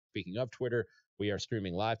Speaking of Twitter, we are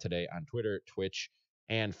streaming live today on Twitter, Twitch,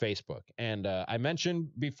 and Facebook. And I mentioned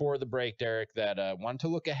before the break, Derek, that I wanted to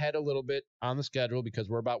look ahead a little bit on the schedule because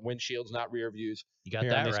we're about windshields, not rear views. You got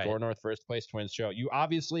here that on the right. SKOR North First Place Twins show. You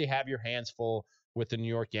obviously have your hands full with the New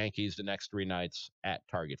York Yankees the next 3 nights at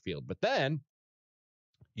Target Field. But then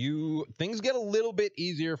things get a little bit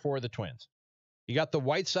easier for the Twins. You got the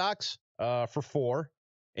White Sox for 4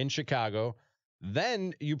 in Chicago.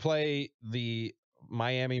 Then you play the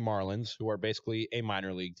Miami Marlins, who are basically a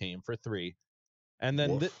minor league team, for 3. And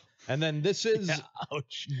then this is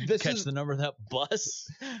ouch. This Catch is the number of that bus,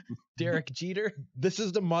 Derek Jeter. This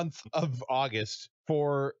is the month of August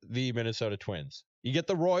for the Minnesota Twins. You get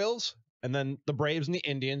the Royals, and then the Braves and the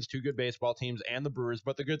Indians, 2 good baseball teams, and the Brewers.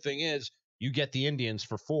 But the good thing is you get the Indians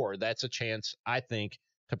for 4. That's a chance, I think,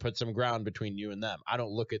 to put some ground between you and them. I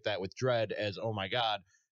don't look at that with dread as, oh my God,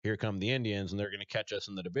 here come the Indians and they're going to catch us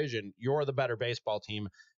in the division. You're the better baseball team.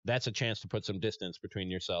 That's a chance to put some distance between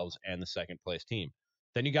yourselves and the second place team.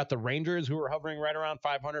 Then you got the Rangers, who are hovering right around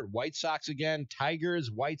 500. White Sox again, Tigers,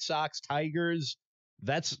 White Sox, Tigers.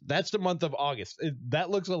 That's the month of August. That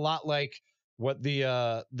looks a lot like what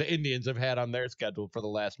the Indians have had on their schedule for the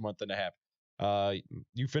last month and a half.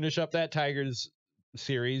 You finish up that Tigers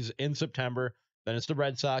series in September. Then it's the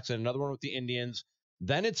Red Sox and another one with the Indians.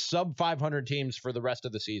 Then it's sub 500 teams for the rest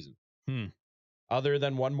of the season. Other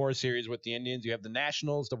than one more series with the Indians, you have the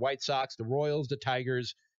Nationals, the White Sox, the Royals, the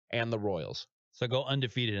Tigers, and the Royals. So go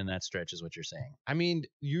undefeated in that stretch is what you're saying. I mean,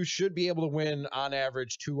 you should be able to win on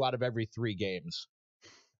average 2 out of every 3 games,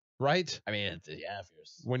 right? I mean, yeah. If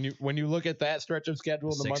you're When you look at that stretch of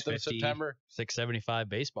schedule in the month of September, 675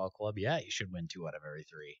 baseball club, yeah, you should win 2 out of every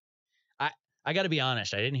 3. I got to be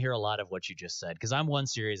honest, I didn't hear a lot of what you just said because I'm one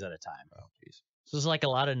series at a time. Oh, geez. So there's like a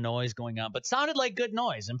lot of noise going on, but sounded like good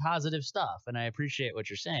noise and positive stuff, and I appreciate what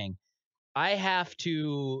you're saying. I have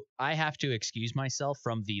to excuse myself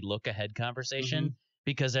from the look ahead conversation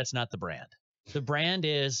because that's not the brand. The brand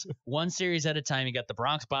is one series at a time. You got the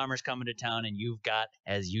Bronx Bombers coming to town, and you've got,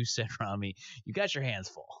 as you said, Ramie, you got your hands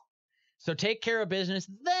full. So take care of business,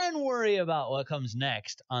 then worry about what comes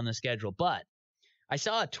next on the schedule. But I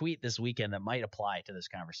saw a tweet this weekend that might apply to this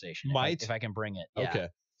conversation. If I can bring it. Yeah. Okay.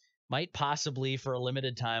 Might possibly, for a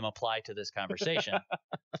limited time, apply to this conversation.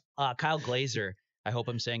 Kyle Glazer, I hope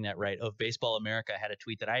I'm saying that right, of Baseball America had a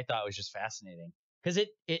tweet that I thought was just fascinating. Because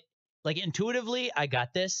it like intuitively, I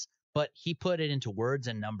got this, but he put it into words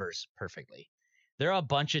and numbers perfectly. There are a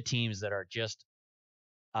bunch of teams that are just,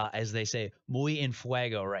 as they say, muy en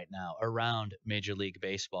fuego right now around Major League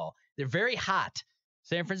Baseball. They're very hot.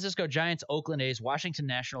 San Francisco Giants, Oakland A's, Washington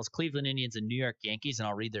Nationals, Cleveland Indians, and New York Yankees. And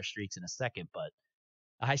I'll read their streaks in a second, but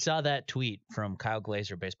I saw that tweet from Kyle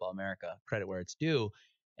Glazer, Baseball America, credit where it's due.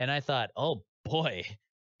 And I thought, oh boy,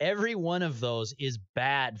 every one of those is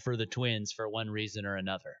bad for the Twins for one reason or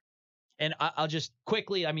another. And I'll just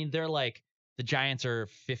quickly, I mean, they're like, the Giants are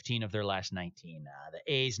 15 of their last 19.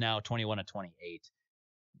 The A's now 21 of 28.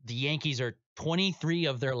 The Yankees are 23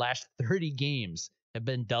 of their last 30 games have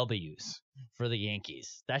been W's for the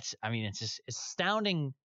Yankees. It's just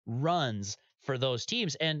astounding runs for those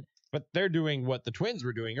teams. But they're doing what the Twins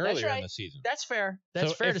were doing earlier in the season. That's fair.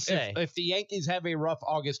 That's fair to say. If the Yankees have a rough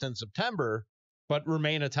August and September, but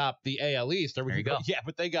remain atop the AL East, or we can go, yeah,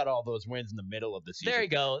 but they got all those wins in the middle of the season. There you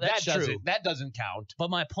go. That's true. That doesn't count. But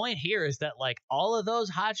my point here is that like all of those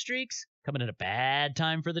hot streaks coming at a bad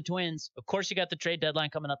time for the Twins. Of course, you got the trade deadline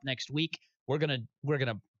coming up next week. We're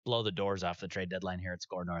gonna blow the doors off the trade deadline here at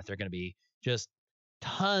SKOR North. They're gonna be just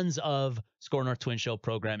tons of SKOR North Twin Show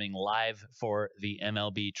programming live for the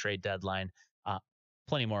MLB trade deadline.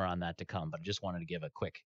 Plenty more on that to come, but I just wanted to give a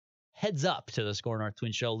quick heads up to the SKOR North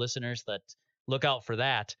Twin Show listeners that look out for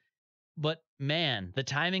that. But man, the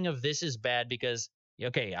timing of this is bad because,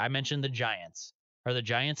 okay, I mentioned the Giants. Are the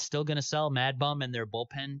Giants still going to sell Mad Bum and their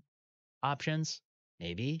bullpen options?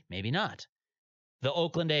 Maybe, maybe not. The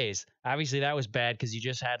Oakland A's, obviously that was bad because you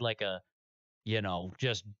just had like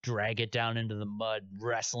just drag it down into the mud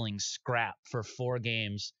wrestling scrap for 4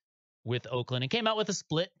 games with Oakland and came out with a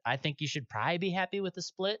split. I think you should probably be happy with the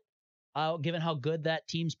split, given how good that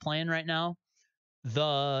team's playing right now.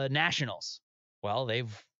 The Nationals, well,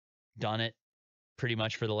 they've done it pretty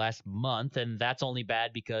much for the last month, and that's only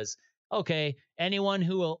bad because, okay, anyone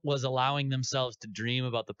who was allowing themselves to dream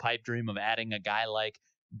about the pipe dream of adding a guy like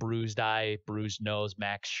bruised eye, bruised nose,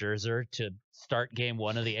 Max Scherzer to start game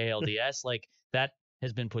 1 of the ALDS, like that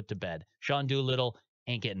has been put to bed. Sean Doolittle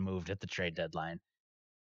ain't getting moved at the trade deadline.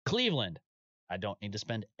 Cleveland, I don't need to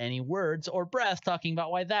spend any words or breath talking about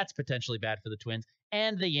why that's potentially bad for the Twins.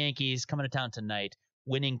 And the Yankees coming to town tonight,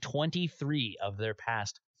 winning 23 of their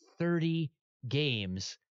past 30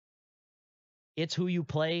 games. It's who you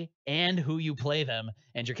play and who you play them,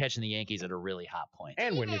 and you're catching the Yankees at a really hot point.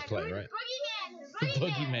 And when you play, right? The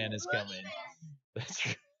boogeyman is coming.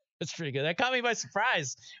 That's pretty good. That caught me by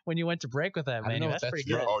surprise when you went to break with that, Manny. That's pretty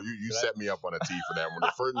good. Oh, you set me up on a tee for that. When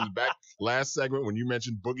the first back last segment, when you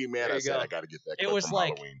mentioned boogeyman, I said I got to get that. It was from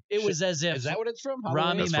like Halloween. it was as if Is that what it's from?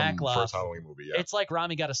 Ramie Makhlouf. First Halloween movie. Yeah. It's like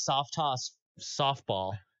Ramie got a soft toss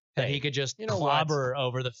softball that he could just clobber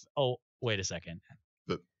over the. Oh, wait a second.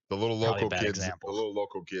 The little local kids, examples. the little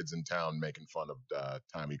local kids in town making fun of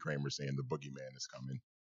Tommy Kramer saying the boogeyman is coming.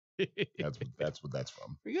 That's what that's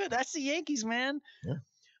from. Pretty good. That's the Yankees, man. Yeah.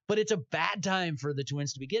 But it's a bad time for the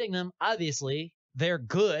Twins to be getting them. Obviously, they're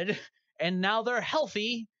good, and now they're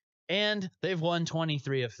healthy, and they've won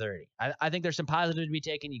 23 of 30. I think there's some positive to be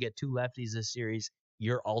taken. You get 2 lefties this series.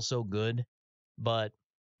 You're also good. But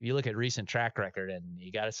you look at recent track record, and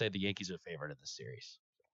you got to say the Yankees are favored in this series.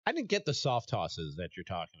 I didn't get the soft tosses that you're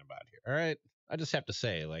talking about here. All right. I just have to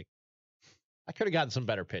say, like, I could have gotten some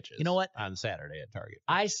better pitches. You know what? On Saturday at Target.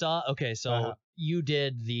 I saw, okay, so you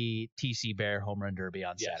did the TC Bear Home Run Derby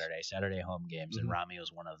on Saturday home games, and Ramie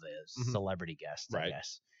was one of the celebrity guests, I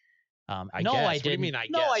guess. I didn't. What do you mean, I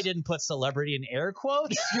guess? No, I didn't put celebrity in air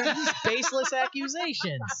quotes. These baseless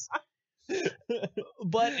accusations.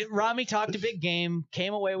 But Ramie talked a big game,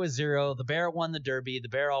 came away with 0. The Bear won the Derby. The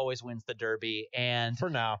Bear always wins the Derby. And for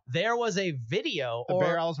now, there was a video. The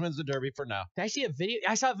Bear always wins the Derby for now. Did I see a video?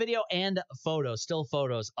 I saw a video and photos, still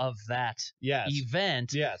photos of that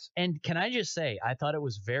event. Yes. And can I just say, I thought it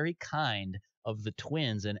was very kind of the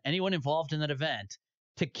Twins and anyone involved in that event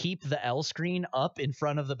to keep the L screen up in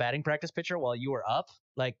front of the batting practice pitcher while you were up.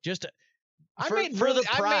 Like, just I made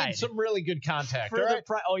some really good contact.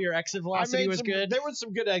 Oh, your exit velocity was good? There was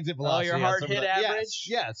some good exit velocity. Oh, your hard hit average?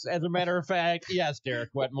 Yes. As a matter of fact, yes, Derek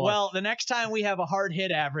Wetmore. Well, the next time we have a hard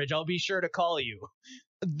hit average, I'll be sure to call you.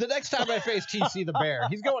 The next time I face TC the Bear,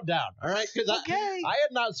 he's going down. All right? Because I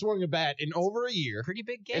had not swung a bat in over a year. Pretty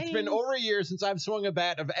big game. It's been over a year since I've swung a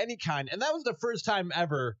bat of any kind. And that was the first time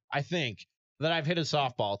ever, I think, that I've hit a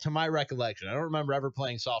softball, to my recollection. I don't remember ever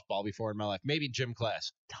playing softball before in my life. Maybe gym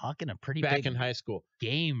class. Talking a pretty back big in high school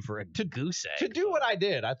game for a goose egg. To do what I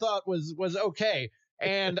did, I thought was okay.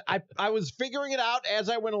 And I was figuring it out as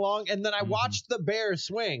I went along, and then I watched the Bear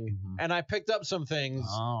swing, and I picked up some things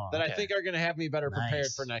that I think are going to have me better prepared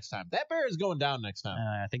for next time. That Bear is going down next time.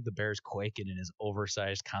 I think the Bear's quaking in his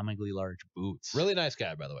oversized, comically large boots. Really nice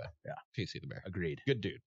guy, by the way. Yeah. TC the Bear. Agreed. Good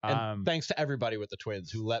dude. And thanks to everybody with the Twins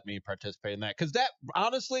who let me participate in that. Because that,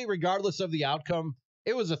 honestly, regardless of the outcome,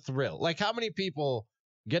 it was a thrill. Like, how many people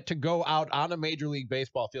get to go out on a Major League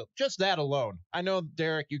Baseball field? Just that alone. I know,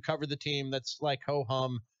 Derek, you cover the team. That's like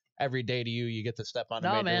ho-hum every day to you. You get to step on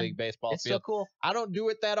a Major League Baseball field. It's so cool. I don't do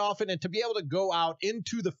it that often. And to be able to go out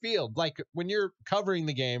into the field, like when you're covering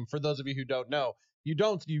the game, for those of you who don't know, you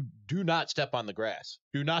do not step on the grass.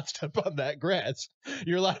 Do not step on that grass.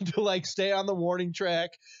 You're allowed to like stay on the warning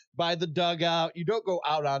track by the dugout. You don't go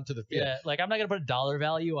out onto the field. Yeah, like I'm not gonna put a dollar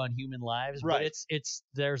value on human lives, but it's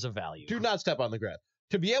there's a value. Do not step on the grass.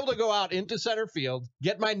 To be able to go out into center field,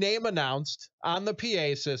 get my name announced on the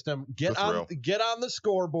PA system, get on the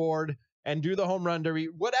scoreboard, and do the home run derby.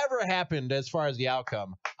 Whatever happened as far as the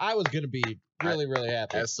outcome, I was going to be really, really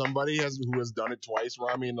happy. As somebody who has done it twice,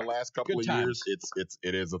 Ramie, in the last couple of years,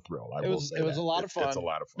 it is a thrill. It was a lot of fun. It's a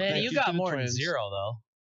lot of fun. Man, you got more than 0 though.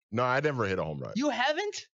 No, I never hit a home run. You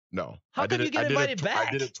haven't? No. How come you get invited back?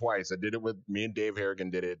 I did it twice. I did it with me and Dave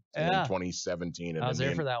Harrigan did it in 2017. And I was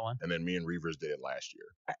there for that one. And then me and Reavers did it last year.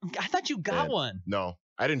 I thought you got one. No,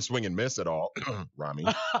 I didn't swing and miss at all, Ramie.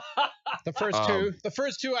 The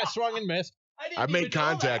first two I swung and missed. I made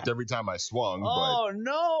contact every time I swung.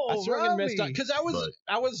 No, I swung and missed because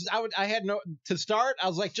I had no to start. I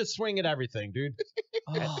was like, just swing at everything, dude.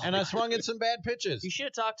 And I swung at some bad pitches. You should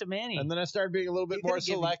have talked to Manny. And then I started being a little bit more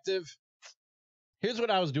selective. Here's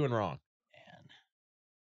what I was doing wrong. Man.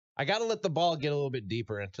 I got to let the ball get a little bit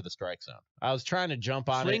deeper into the strike zone. I was trying to jump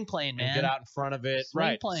on swing plane, man. Get out in front of it.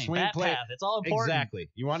 Swing plane, bat path. It's all important.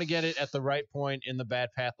 Exactly. You want to get it at the right point in the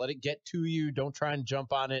bat path. Let it get to you. Don't try and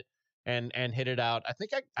jump on it and hit it out. I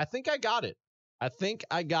think I got it. I think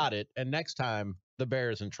I got it. And next time, the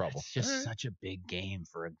Bear is in trouble. It's just such a big game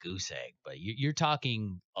for a goose egg, but you're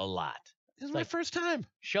talking a lot. This is my first time.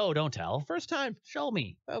 Show, don't tell. First time. Show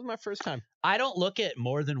me. That was my first time. I don't look at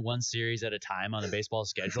more than one series at a time on the baseball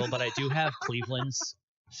schedule, but I do have Cleveland's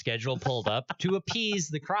schedule pulled up to appease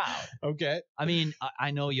the crowd. Okay. I mean, I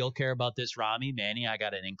know you'll care about this, Ramie. Manny, I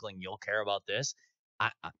got an inkling you'll care about this. I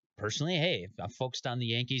personally, hey, I'm focused on the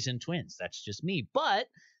Yankees and Twins. That's just me. But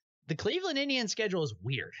the Cleveland Indians schedule is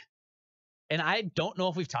weird. And I don't know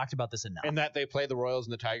if we've talked about this enough. And that they play the Royals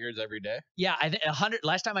and the Tigers every day. Yeah, 100.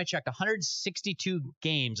 Last time I checked, 162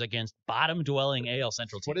 games against bottom-dwelling AL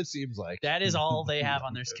Central teams. What it seems like. That is all they have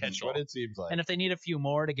on their schedule. What it seems like. And if they need a few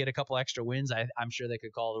more to get a couple extra wins, I'm sure they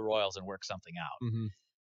could call the Royals and work something out. Mm-hmm.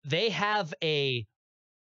 They have a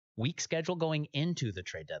weak schedule going into the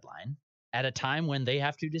trade deadline at a time when they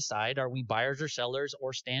have to decide, are we buyers or sellers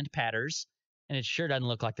or stand patters? And it sure doesn't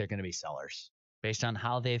look like they're going to be sellers based on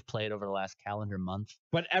how they've played over the last calendar month.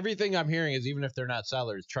 But everything I'm hearing is even if they're not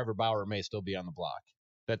sellers, Trevor Bauer may still be on the block.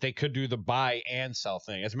 That they could do the buy and sell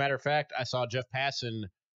thing. As a matter of fact, I saw Jeff Passan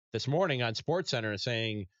this morning on SportsCenter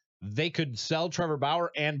saying they could sell Trevor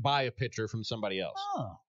Bauer and buy a pitcher from somebody else.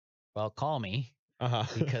 Oh, well, call me. Uh-huh.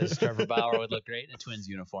 Because Trevor Bauer would look great in a Twins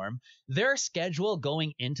uniform. Their schedule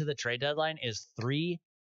going into the trade deadline is 3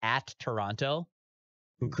 at Toronto,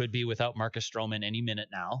 who could be without Marcus Stroman any minute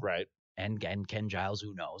now. Right. And Ken Giles,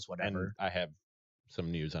 who knows, whatever. And I have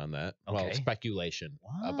some news on that. Okay. Well, speculation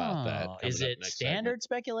about that. Is it standard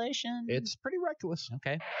speculation? It's pretty reckless.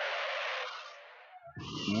 Okay.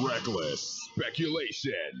 Reckless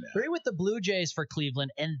speculation. 3 with the Blue Jays for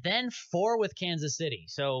Cleveland, and then 4 with Kansas City.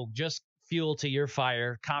 So just fuel to your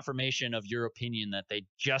fire, confirmation of your opinion that they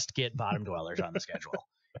just get bottom dwellers on the schedule.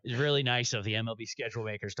 It's really nice of the MLB schedule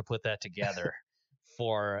makers to put that together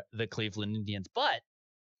for the Cleveland Indians. But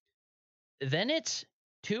then it's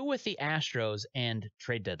 2 with the Astros and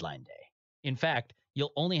trade deadline day. In fact,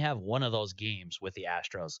 you'll only have one of those games with the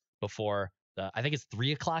Astros before I think it's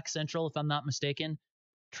 3 o'clock Central, if I'm not mistaken,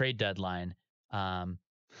 trade deadline. And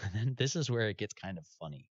then this is where it gets kind of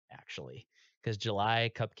funny, actually, because July,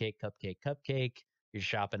 cupcake. You're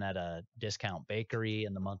shopping at a discount bakery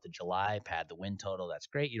in the month of July, pad the win total. That's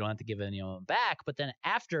great. You don't have to give anyone back. But then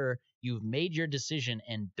after you've made your decision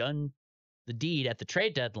and done the deed at the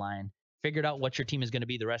trade deadline, figured out what your team is going to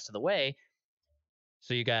be the rest of the way.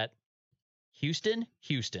 So you got Houston.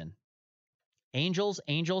 Angels.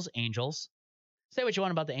 Say what you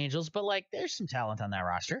want about the Angels, but there's some talent on that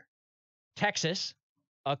roster. Texas,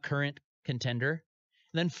 a current contender.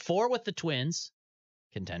 And then 4 with the Twins,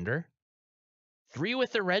 contender. 3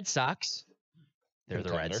 with the Red Sox. They're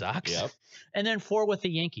the Red Sox. Yep. And then 4 with the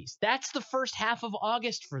Yankees. That's the first half of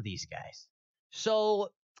August for these guys. So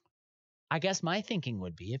I guess my thinking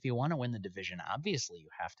would be if you want to win the division, obviously you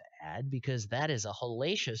have to add, because that is a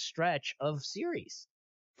hellacious stretch of series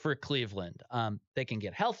for Cleveland. They can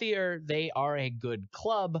get healthier. They are a good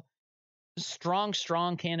club.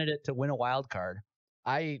 Strong candidate to win a wild card.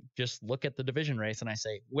 I just look at the division race and I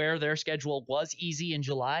say, where their schedule was easy in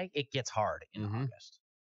July, it gets hard in August.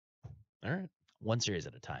 All right. One series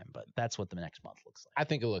at a time, but that's what the next month looks like. I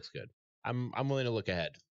think it looks good. I'm willing to look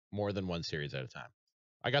ahead more than one series at a time.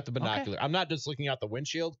 I got the binocular. Okay. I'm not just looking out the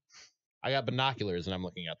windshield. I got binoculars and I'm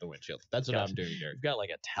looking out the windshield. That's what I'm doing here. You've got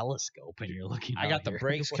a telescope and you're looking. I got the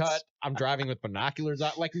brakes cut. I'm driving with binoculars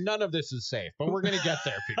out. None of this is safe, but we're going to get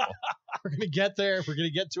there, people. We're going to get there. We're going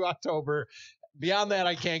to get to October. Beyond that,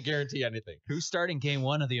 I can't guarantee anything. Who's starting game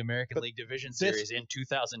 1 of the American League Division Series in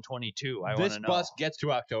 2022? I want to know. This bus gets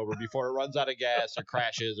to October before it runs out of gas or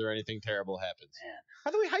crashes or anything terrible happens. Man.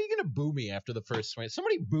 By the way, how are you going to boo me after the first swing?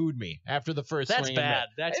 Somebody booed me after the first swing. That's bad.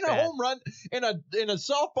 That's in a home run, in a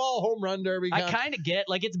softball home run derby. I kind of get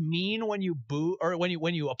it's mean when you boo or when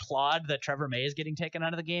you applaud that Trevor May is getting taken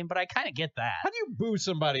out of the game, but I kind of get that. How do you boo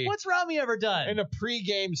somebody? What's Ramie ever done in a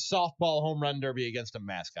pregame softball home run derby against a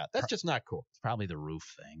mascot? That's just not cool. It's probably the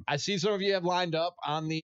roof thing. I see some of you have lined up on the